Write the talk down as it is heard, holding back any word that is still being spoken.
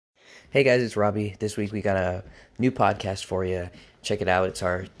Hey guys, it's Robbie. This week we got a new podcast for you. Check it out. It's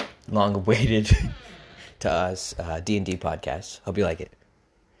our long-awaited to us D&D podcast. Hope you like it.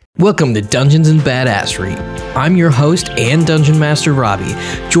 Welcome to Dungeons and Badassery. I'm your host and Dungeon Master Robbie.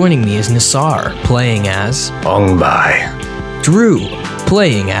 Joining me is Nassar, playing as Ongbai. Drew,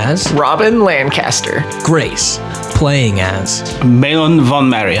 playing as Robin Lancaster. Grace, playing as Balon von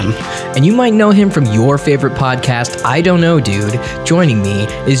Marion. And you might know him from your favorite podcast, I Don't Know Dude. Joining me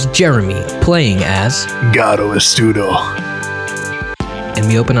is Jeremy, playing as Gato Estudo. And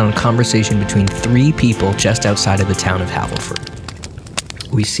we open on a conversation between three people just outside of the town of Havelford.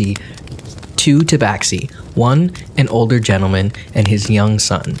 We see two tabaxi, one an older gentleman and his young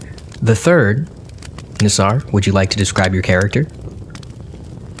son. The third, Nassar, would you like to describe your character?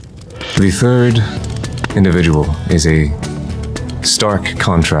 The third individual is a stark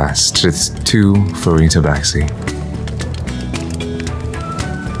contrast to two furry tabaxi.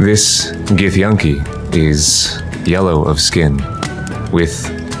 This Githyanki is yellow of skin, with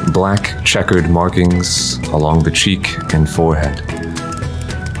black checkered markings along the cheek and forehead.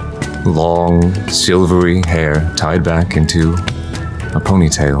 Long, silvery hair tied back into a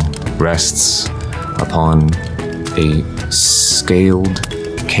ponytail rests upon a scaled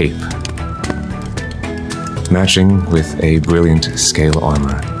cape, matching with a brilliant scale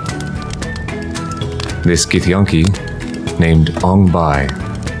armor. This Githyanki, named Ongbai,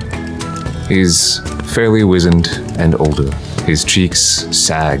 is fairly wizened and older. His cheeks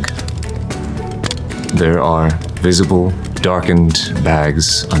sag. There are visible, darkened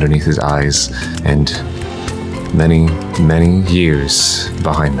bags underneath his eyes, and many, many years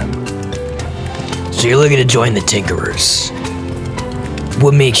behind them. So you're looking to join the Tinkerers.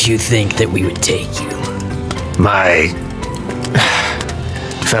 What makes you think that we would take you? My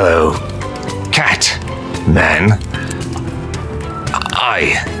fellow cat man,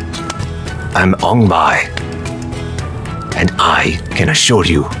 I'm Ongbai, and I can assure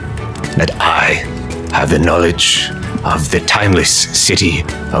you that I have the knowledge of the timeless city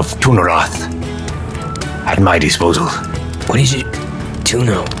of Tunaroth at my disposal. What is it?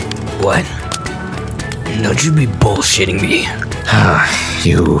 Tuno? What? Don't you be bullshitting me.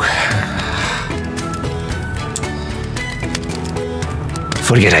 You...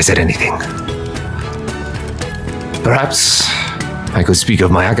 Forget I said anything. Perhaps I could speak of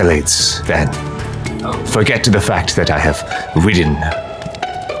my accolades then. Forget the fact that I have ridden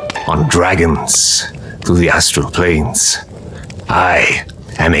on dragons through the astral planes. I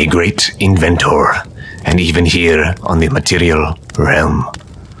am a great inventor, and even here on the material realm,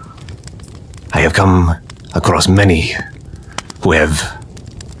 I have come across many who have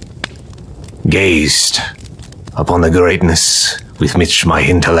gazed upon the greatness with which my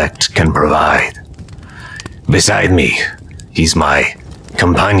intellect can provide. Beside me is my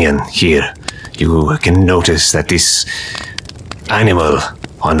companion here. You can notice that this animal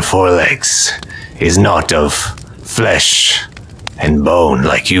on four legs is not of flesh and bone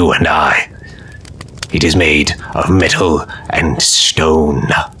like you and I. It is made of metal and stone.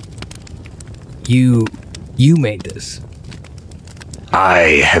 You made this.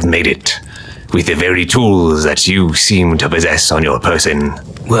 I have made it with the very tools that you seem to possess on your person.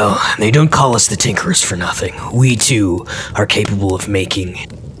 Well, they don't call us the Tinkerers for nothing. We, too, are capable of making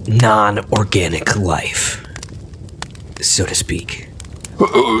non-organic life, so to speak.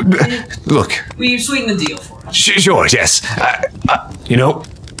 Look. Will you sweeten the deal for us? Sure, yes.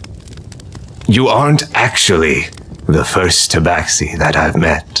 You aren't actually the first tabaxi that I've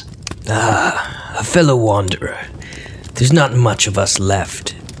met. A fellow wanderer. There's not much of us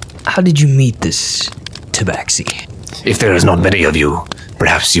left. How did you meet this tabaxi? If there is not many of you,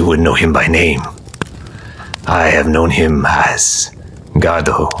 perhaps you would know him by name. I have known him as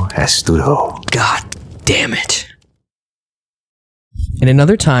Gato Estudo. God damn it. In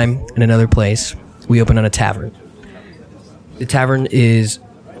another time, in another place, we open on a tavern. The tavern is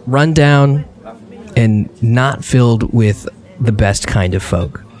run down and not filled with the best kind of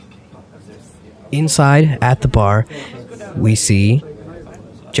folk. Inside, at the bar, we see...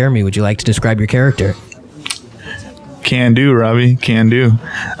 Jeremy, would you like to describe your character? Can do, Robbie. Can do.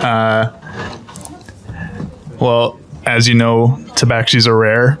 Well, as you know, tabaxis are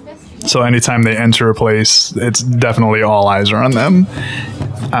rare. So anytime they enter a place, it's definitely all eyes are on them.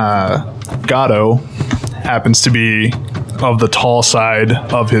 Gato happens to be of the tall side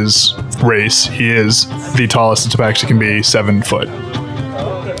of his race. He is the tallest a tabaxi can be, 7 foot.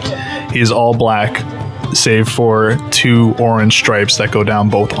 He is all black, save for 2 orange stripes that go down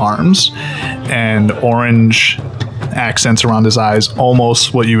both arms, and orange accents around his eyes,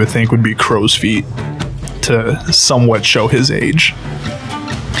 almost what you would think would be crow's feet to somewhat show his age.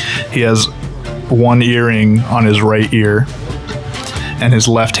 He has one earring on his right ear, and his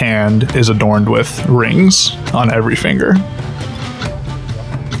left hand is adorned with rings on every finger.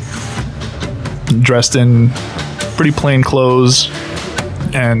 Dressed in pretty plain clothes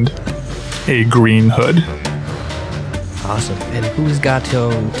and a green hood. Awesome. And who is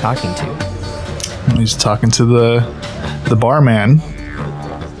Gato talking to? He's talking to the barman.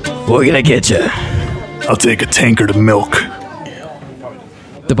 What can I get you? I'll take a tankard of milk.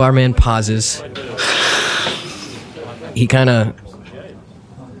 The barman pauses. He kind of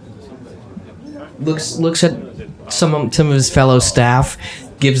looks at some of his fellow staff,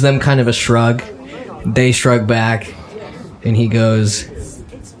 gives them kind of a shrug. They shrug back, and he goes,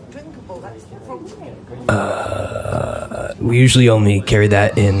 we usually only carry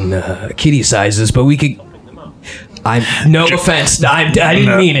that in kitty sizes, but we could... no offense. I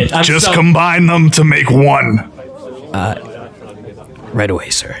didn't mean it. Combine them to make one. Right away,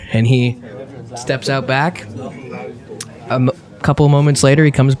 sir. And he steps out back. A couple of moments later,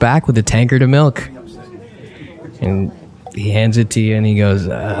 he comes back with a tankard of milk. And he hands it to you, and he goes,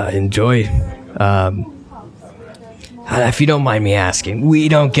 enjoy. If you don't mind me asking, we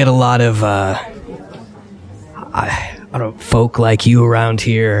don't get a lot of folk like you around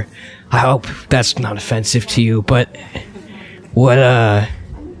here. I hope that's not offensive to you, but what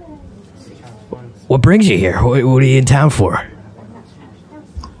brings you here? What are you in town for?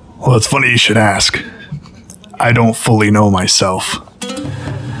 Well, it's funny you should ask. I don't fully know myself.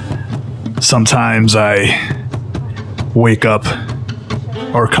 Sometimes I wake up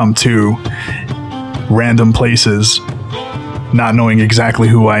or come to random places not knowing exactly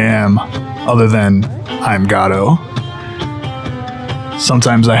who I am other than I'm Gato.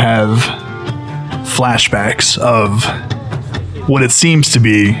 Sometimes I have flashbacks of what it seems to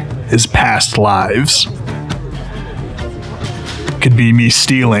be his past lives. Could be me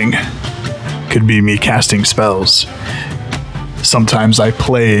stealing, could be me casting spells. Sometimes I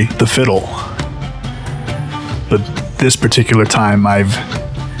play the fiddle. But this particular time I've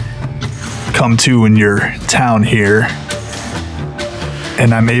come to in your town here,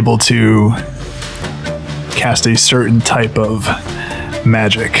 and I'm able to cast a certain type of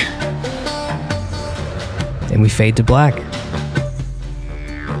magic. And we fade to black.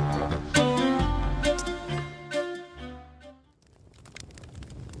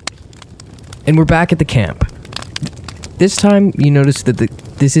 And we're back at the camp. This time, you notice that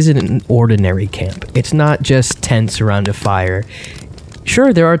this isn't an ordinary camp. It's not just tents around a fire.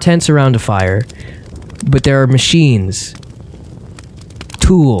 Sure, there are tents around a fire, but there are machines,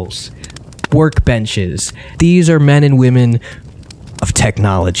 tools, workbenches. These are men and women of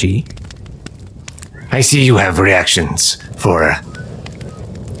technology. I see you have reactions for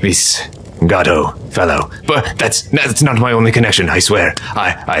this Gato fellow, but that's not my only connection, I swear.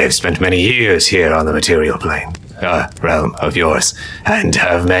 I have spent many years here on the material plane, realm of yours, and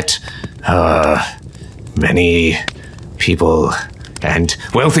have met many people and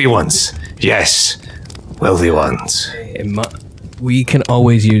wealthy ones. Yes, wealthy ones. We can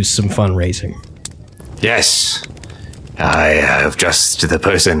always use some fundraising. Yes, I have just the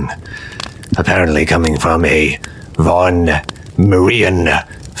person apparently coming from a Von Marian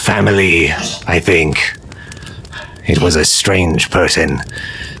family, I think. It was a strange person,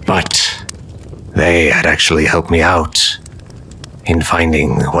 but they had actually helped me out in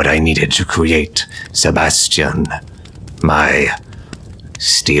finding what I needed to create Sebastian, my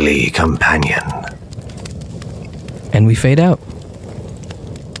steely companion. And we fade out.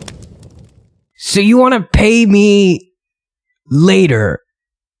 So you want to pay me later?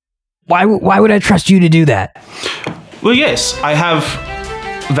 Why would I trust you to do that? Well, yes, I have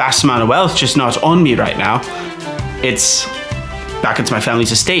a vast amount of wealth, just not on me right now. It's back into my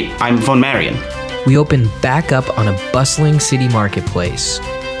family's estate. I'm Von Marion. We open back up on a bustling city marketplace.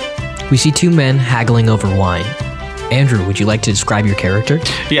 We see two men haggling over wine. Andrew, would you like to describe your character?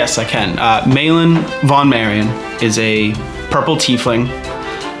 Yes, I can. Malin Von Marion is a purple tiefling.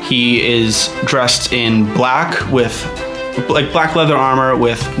 He is dressed in black with black leather armor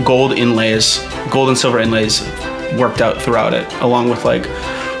with gold inlays, gold and silver inlays worked out throughout it, along with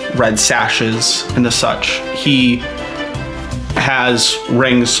red sashes and the such. He has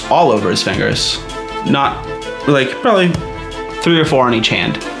rings all over his fingers, not probably 3 or 4 on each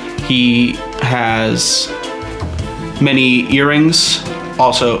hand. He has many earrings,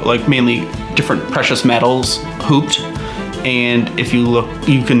 also mainly different precious metals hooped. And if you look,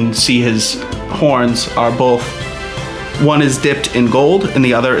 you can see his horns are both, one is dipped in gold and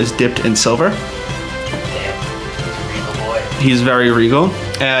the other is dipped in silver. He's very regal.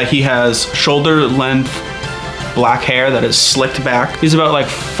 He has shoulder length black hair that is slicked back. He's about like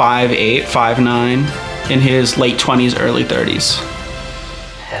 5'8", 5'9", in his late 20s, early 30s.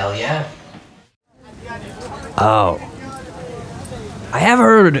 Hell yeah. Oh. I have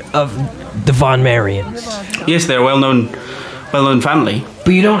heard of the Von Marions. Yes, they're a well-known family.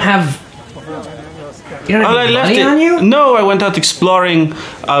 But you don't have... You don't have any money on you? No, I went out exploring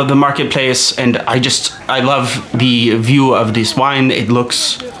the marketplace, and I love the view of this wine. It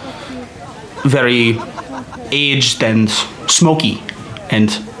looks very aged and smoky,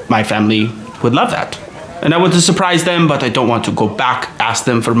 and my family would love that. And I want to surprise them, but I don't want to go back, ask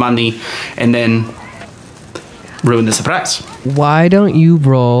them for money, and then ruin the surprise. Why don't you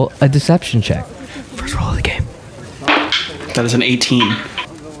roll a deception check? First roll of the game. That is an 18.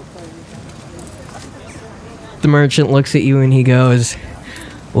 The merchant looks at you and he goes,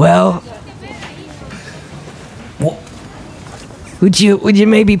 well, would you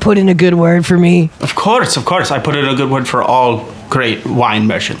maybe put in a good word for me? Of course. I put in a good word for all great wine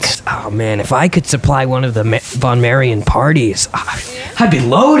merchants. Oh man, if I could supply one of the Von Marion parties, I'd be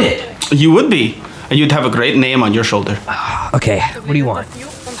loaded. You would be. And you'd have a great name on your shoulder. Okay, what do you want?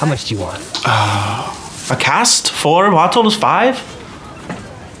 How much do you want? A cast? 4 bottles? 5?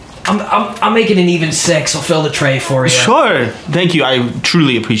 I'm making an even 6. I'll fill the tray for you. Sure. Thank you. I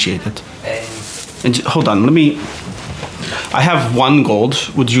truly appreciate it. And hold on, I have 1 gold.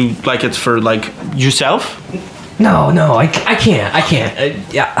 Would you like it for, like, yourself? No, I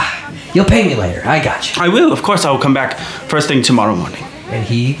can't. Yeah, you'll pay me later. I got you. I will. Of course, I will come back first thing tomorrow morning. And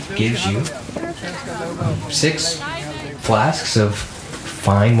he gives you 6 flasks of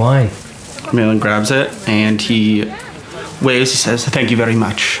fine wine. Malin grabs it and he waves. He says, "Thank you very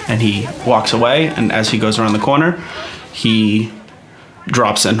much," and he walks away. And as he goes around the corner, he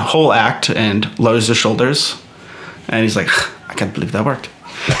drops in whole act and lowers his shoulders. And he's like, "I can't believe that worked."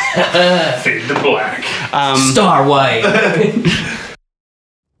 Fade to black. Star white.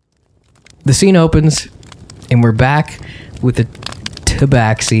 The scene opens, and we're back with the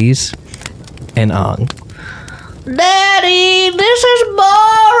Tabaxis and Ang. Daddy, this is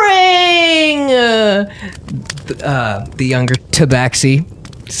boring! The younger Tabaxi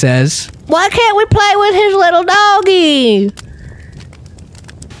says, why can't we play with his little doggy?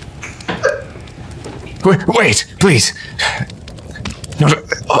 Wait, please. No,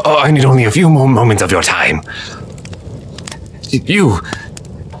 I need only a few more moments of your time. You,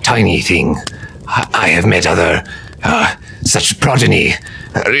 tiny thing, I have met other, such progeny,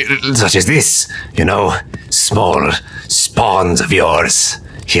 such as this, small spawns of yours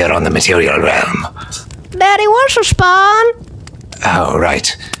here on the material realm. Daddy, what's a spawn? Oh,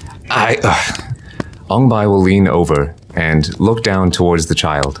 right. Ongbai will lean over and look down towards the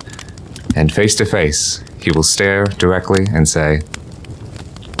child, and face to face, he will stare directly and say,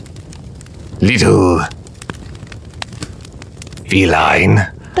 Little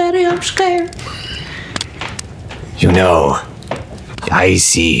feline. Daddy, I'm scared. I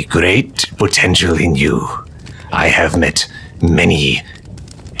see great potential in you. I have met many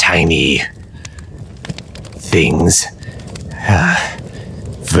tiny things,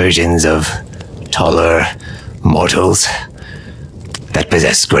 versions of taller mortals that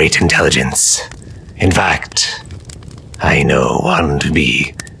possess great intelligence. In fact, I know one to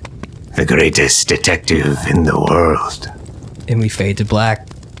be the greatest detective in the world. And we fade to black.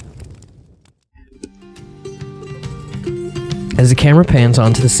 As the camera pans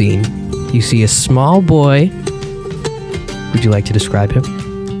onto the scene, you see a small boy. Would you like to describe him?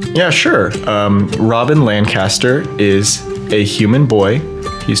 Yeah, sure. Robin Lancaster is a human boy.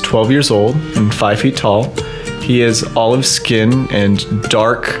 He's 12 years old and 5 feet tall. He has olive skin and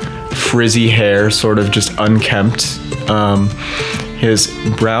dark, frizzy hair, sort of just unkempt. His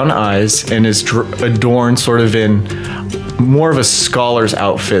brown eyes and is adorned sort of in more of a scholar's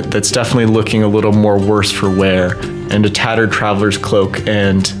outfit that's definitely looking a little more worse for wear, and a tattered traveler's cloak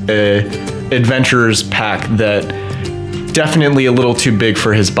and a adventurer's pack that definitely a little too big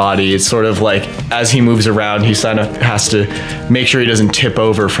for his body. It's sort of like as he moves around, he kind of has to make sure he doesn't tip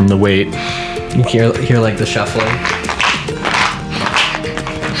over from the weight. You hear like the shuffling.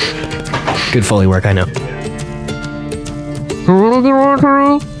 Good Foley work, I know.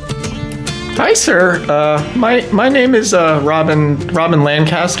 Hi, sir. My name is Robin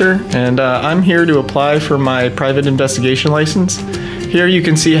Lancaster, and I'm here to apply for my private investigation license. Here you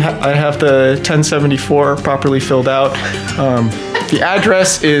can see I have the 1074 properly filled out. The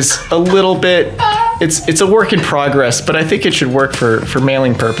address is a little bit, it's a work in progress, but I think it should work for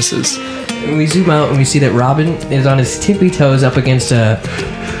mailing purposes. And we zoom out and we see that Robin is on his tippy toes up against a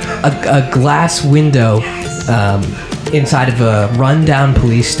glass window inside of a rundown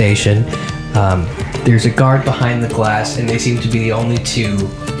police station. There's a guard behind the glass, and they seem to be the only two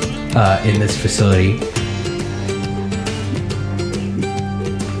in this facility.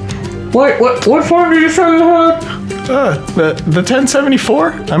 What form did you say you had? The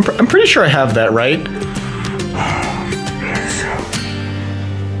 1074? I'm pretty sure I have that right.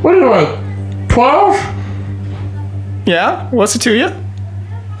 What are you, like, 12? Yeah? What's it to you?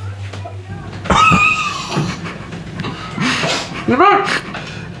 You're not...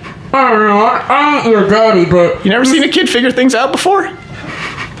 I don't know, I ain't your daddy, but... You never seen a kid figure things out before?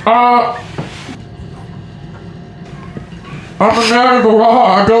 I'm a man of the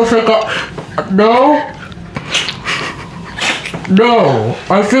law. I don't think No,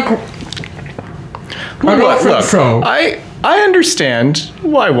 I think... I don't think so. I understand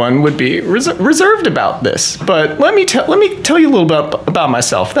why one would be reserved about this, but let me tell you a little bit about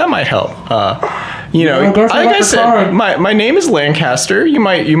myself. That might help. Like I said, my name is Lancaster. You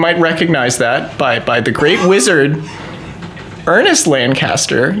might recognize that by the great wizard Ernest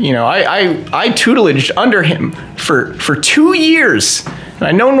Lancaster. I tutelaged under him for 2 years, and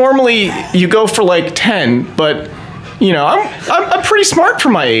I know normally you go for like 10, but I'm pretty smart for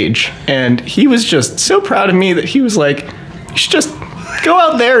my age, and he was just so proud of me that he was like, you should just go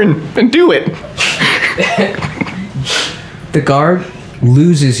out there and do it. The guard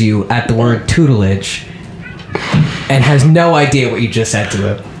loses you at the word tutelage and has no idea what you just said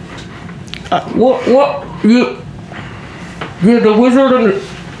to him. What? You're the wizard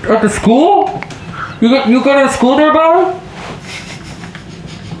at the school? You go to school nearby?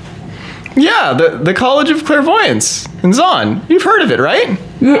 Yeah, the College of Clairvoyance in Zon. You've heard of it, right?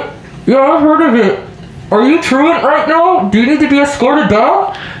 Yeah, I've heard of it. Are you truant right now? Do you need to be escorted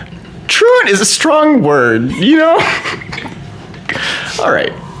down? Truant is a strong word, All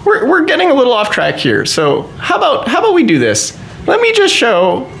right, we're getting a little off track here. So how about we do this? Let me just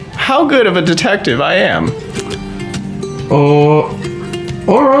show how good of a detective I am. All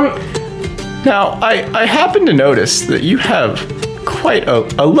right. Now, I happen to notice that you have quite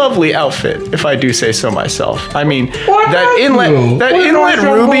a lovely outfit, if I do say so myself. I mean, that inlet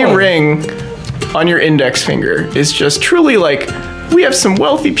ruby ring on your index finger is just truly like, we have some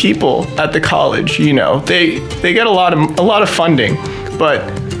wealthy people at the college, They get a lot of funding, but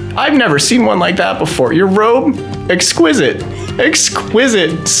I've never seen one like that before. Your robe, exquisite,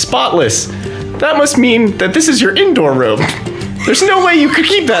 spotless. That must mean that this is your indoor robe. There's no way you could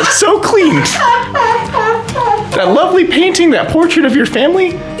keep that so clean. That lovely painting, that portrait of your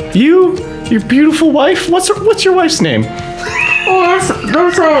family, your beautiful wife. What's your wife's name? Oh,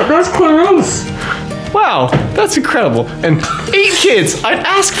 that's Clarice. Wow, that's incredible. And 8 kids. I'd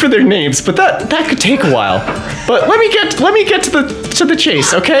ask for their names, but that could take a while. But let me get to the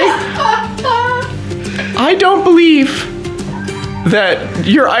chase, okay? I don't believe that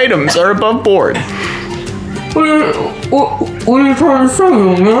your items are above board. What are you trying to say,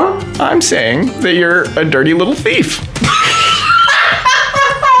 man? I'm saying that you're a dirty little thief.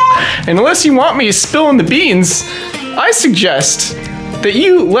 And unless you want me spilling the beans, I suggest that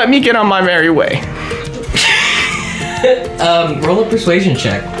you let me get on my merry way. Roll a persuasion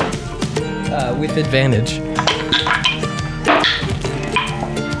check. With advantage.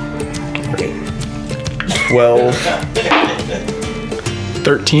 12.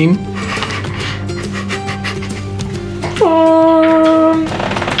 13.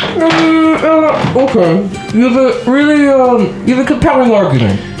 Okay. You have a compelling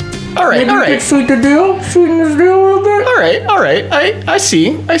argument. All right. Sweeten this deal a little bit. All right. I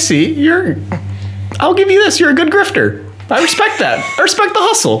see. I'll give you this. You're a good grifter. I respect that. I respect the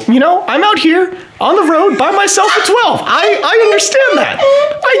hustle. I'm out here on the road by myself at 12. I understand that.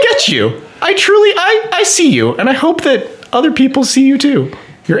 I get you. I see you, and I hope that other people see you too.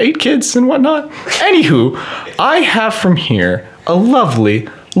 Your 8 kids and whatnot. Anywho, I have from here a lovely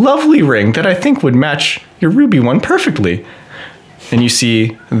ring that I think would match your ruby one perfectly. And you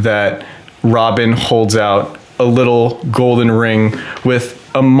see that Robin holds out a little golden ring with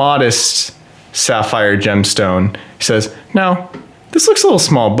a modest sapphire gemstone. He says, "Now, this looks a little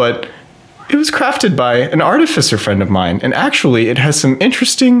small, but it was crafted by an artificer friend of mine, and actually it has some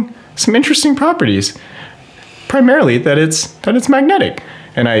interesting properties. Primarily that it's magnetic."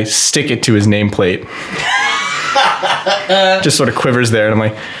 And I stick it to his nameplate. Just sort of quivers there, and I'm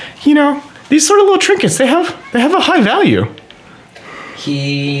like, these sort of little trinkets, they have a high value.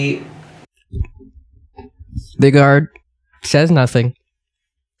 The guard says nothing,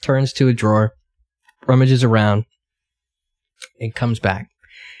 turns to a drawer, rummages around, and comes back.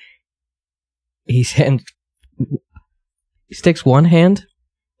 He sticks one hand,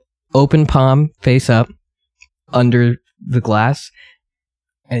 open palm, face up, under the glass,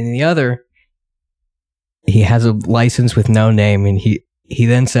 and in the other, He has a license with no name, and he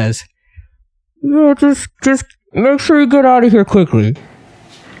then says, "Yeah, just make sure you get out of here quickly."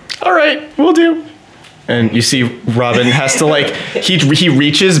 All right, we'll do. And you see Robin has to he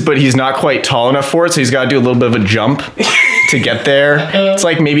reaches, but he's not quite tall enough for it, so he's got to do a little bit of a jump to get there. It's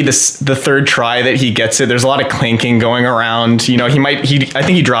like maybe the third try that he gets it. There's a lot of clanking going around. You know, I think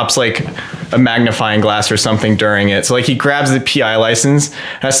he drops like a magnifying glass or something during it. So like he grabs the PI license,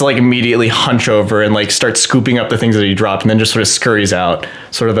 has to like immediately hunch over and like start scooping up the things that he dropped, and then just sort of scurries out.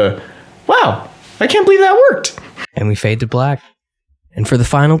 Sort of wow, I can't believe that worked. And we fade to black. And for the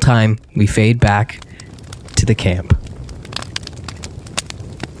final time, we fade back to the camp.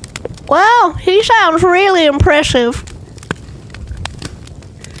 Wow, he sounds really impressive.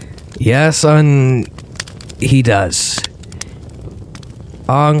 Yeah, son, he does.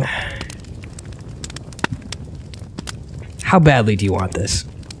 Ong, how badly do you want this?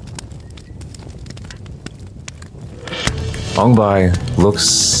 Ongbai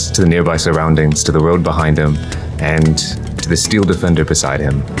looks to the nearby surroundings, to the road behind him, and to the steel defender beside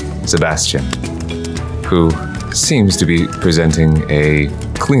him, Sebastian, who seems to be presenting a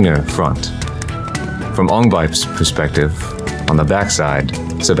cleaner front. From Ongbai's perspective, on the backside,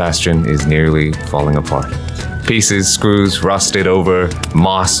 Sebastian is nearly falling apart. Pieces, screws rusted over,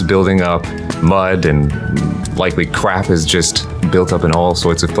 moss building up, mud and likely crap is just built up in all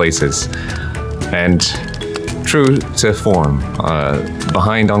sorts of places. And true to form,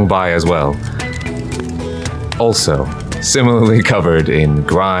 behind Ongbai as well, also similarly covered in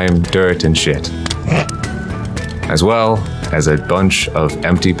grime, dirt, and shit, as well as a bunch of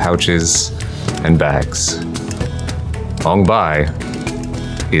empty pouches and bags. Ongbai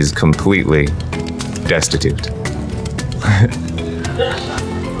is completely destitute,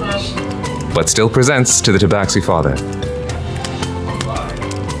 but still presents to the Tabaxi father.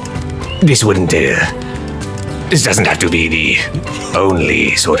 This doesn't have to be the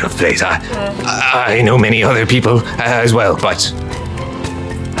only sort of place. I know many other people as well, but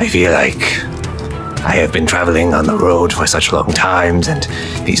I feel like I have been traveling on the road for such long times, and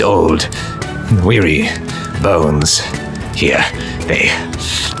these old, weary bones here,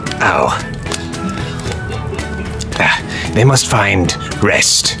 they must find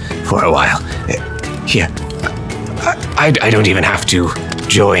rest for a while. Here, I don't even have to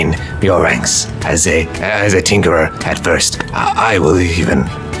join your ranks as a tinkerer at first. I will even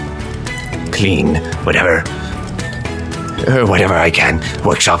clean whatever I can.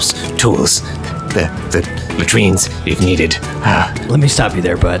 Workshops, tools, the latrines if needed. Let me stop you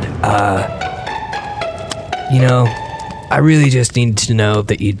there, bud. I really just need to know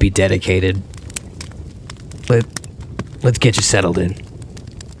that you'd be dedicated. Let's get you settled in.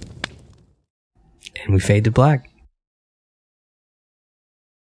 And we fade to black.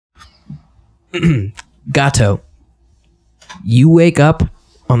 Gato, you wake up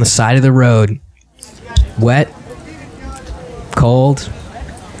on the side of the road, wet, cold,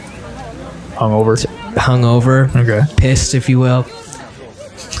 hungover, Okay. pissed, if you will.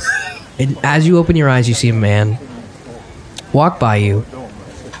 And as you open your eyes, you see a man walk by you,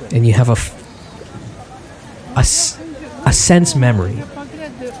 and you have a sense memory.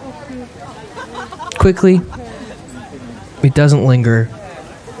 Quickly, it doesn't linger,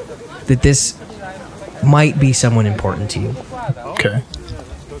 that this might be someone important to you. Okay.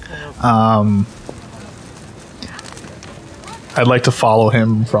 I'd like to follow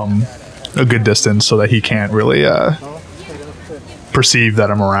him from a good distance so that he can't really perceive that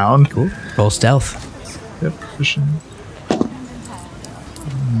I'm around. Cool. Roll stealth. Yep. Proficient.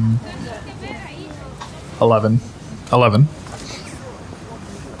 11.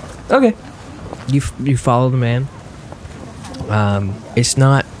 Okay. You follow the man. It's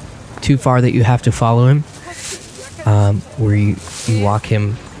not too far that you have to follow him. Where you watch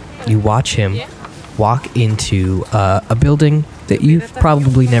him walk into a building that you've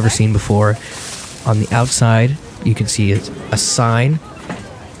probably never seen before. On the outside, you can see a sign,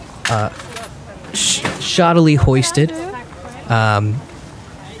 shoddily hoisted.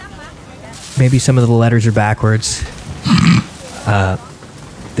 Maybe some of the letters are backwards.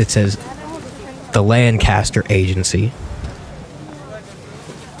 That says the Lancaster Agency.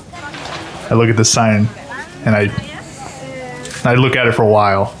 I look at this sign and I look at it for a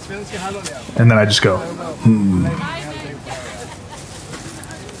while, and then I just go,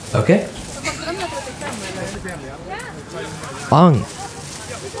 Okay. Ong,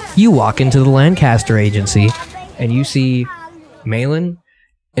 you walk into the Lancaster Agency, and you see Malin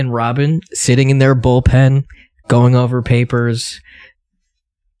and Robin sitting in their bullpen, going over papers,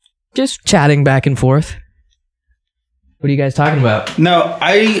 just chatting back and forth. What are you guys talking about? Now,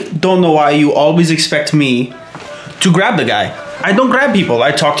 I don't know why you always expect me to grab the guy. I don't grab people.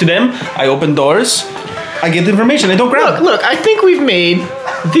 I talk to them. I open doors. I get the information. I don't grab. Look, I think we've made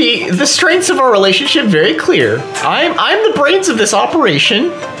the strengths of our relationship very clear. I'm the brains of this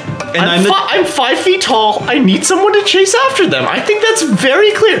operation. And I'm 5 feet tall. I need someone to chase after them. I think that's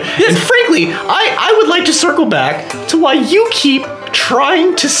very clear. Yes. And frankly, I would like to circle back to why you keep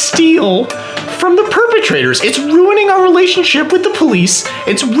trying to steal from the perpetrators. It's ruining our relationship with the police.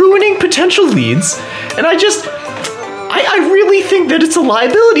 It's ruining potential leads. And I really think that it's a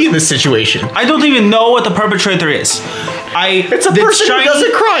liability in this situation. I don't even know what the perpetrator is. It's a person who does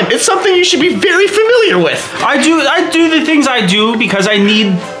a crime. It's something you should be very familiar with. I do the things I do because I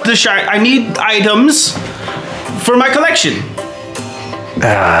need I need items for my collection.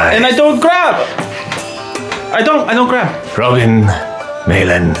 And I don't grab. I don't grab. Robin,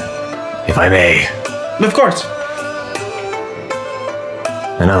 Malin, if I may. Of course.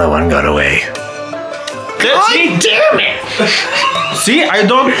 Another one got away. God damn it! See, I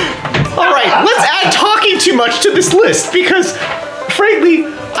don't... Alright, let's add talking too much to this list, because, frankly,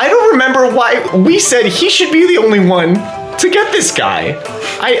 I don't remember why we said he should be the only one to get this guy.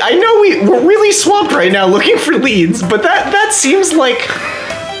 I know we're really swamped right now looking for leads, but that seems like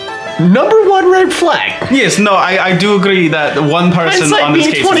number one red flag. Yes, no, I do agree that one person on this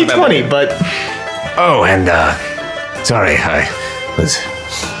case is 2020, but... Oh, and, sorry, I was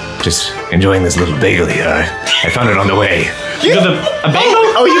just enjoying this little bagel here. I found it on the way. You got a bagel?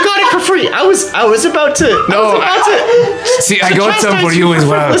 Oh, you got it for free. I was about to. See, I got some for you as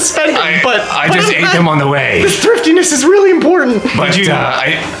well. I just ate them on the way. This thriftiness is really important. But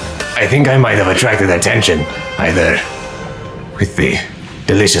I think I might have attracted attention, either with the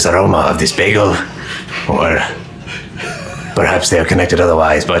delicious aroma of this bagel, or perhaps they are connected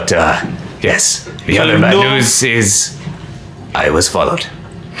otherwise. But yes, the other bad news is I was followed.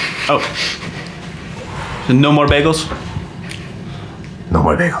 Oh. So no more bagels? No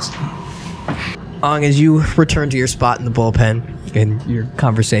more bagels. Ong, as you return to your spot in the bullpen and your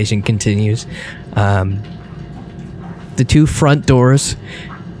conversation continues, the two front doors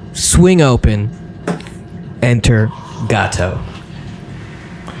swing open. Enter Gato.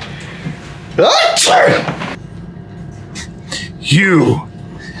 You.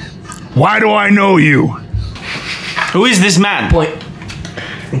 Why do I know you? Who is this man?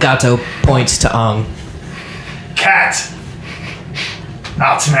 Gato points to Ong. Cat.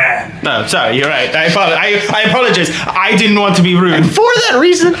 Not man. No, sorry, you're right. I apologize. I didn't want to be rude. And for that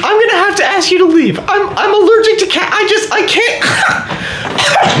reason, I'm gonna have to ask you to leave. I'm allergic to cat. I can't.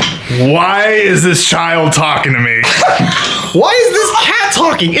 Why is this child talking to me? Why is this cat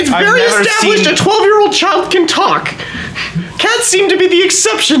talking? It's very established a 12-year-old child can talk. Cats seem to be the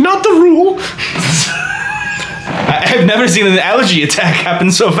exception, not the rule. I've never seen an allergy attack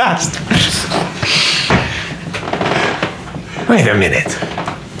happen so fast. Wait a minute.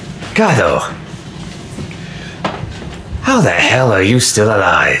 Gato. How the hell are you still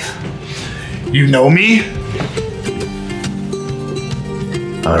alive? You know me?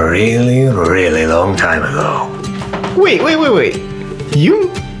 A really, really long time ago. Wait.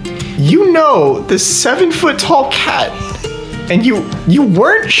 You know the 7-foot-tall cat, and you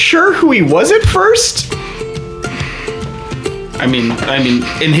weren't sure who he was at first? I mean,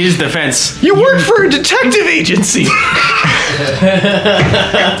 in his defense, you work for a detective agency. I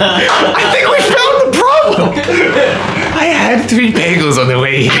think we found the problem. I had 3 bagels on the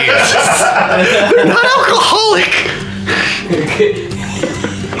way here. They're not alcoholic.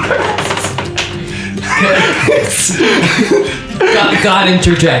 God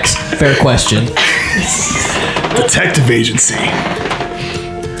interjects. Fair question. Detective agency.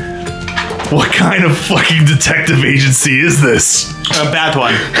 What kind of fucking detective agency is this? A bad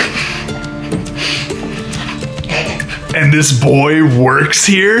one. And this boy works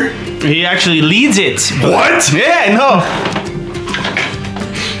here? He actually leads it. What? Yeah, no.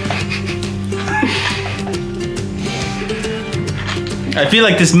 I feel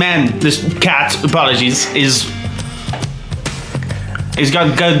like this cat, apologies, is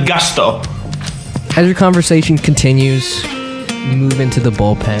got gusto. As your conversation continues, you move into the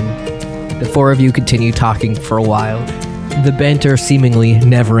bullpen. The 4 of you continue talking for a while, the banter seemingly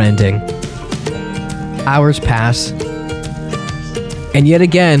never-ending. Hours pass, and yet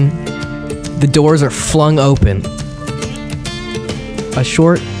again, the doors are flung open. A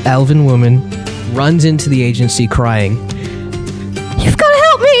short, elven woman runs into the agency crying, "You've got to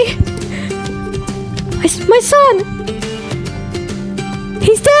help me! My son!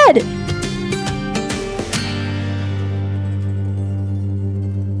 He's dead!"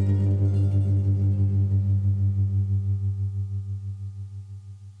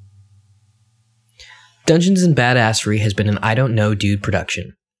 Dungeons and Badassery has been an I Don't Know Dude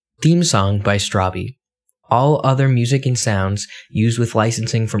production. Theme song by Strabi. All other music and sounds used with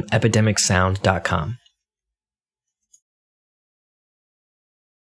licensing from epidemicsound.com.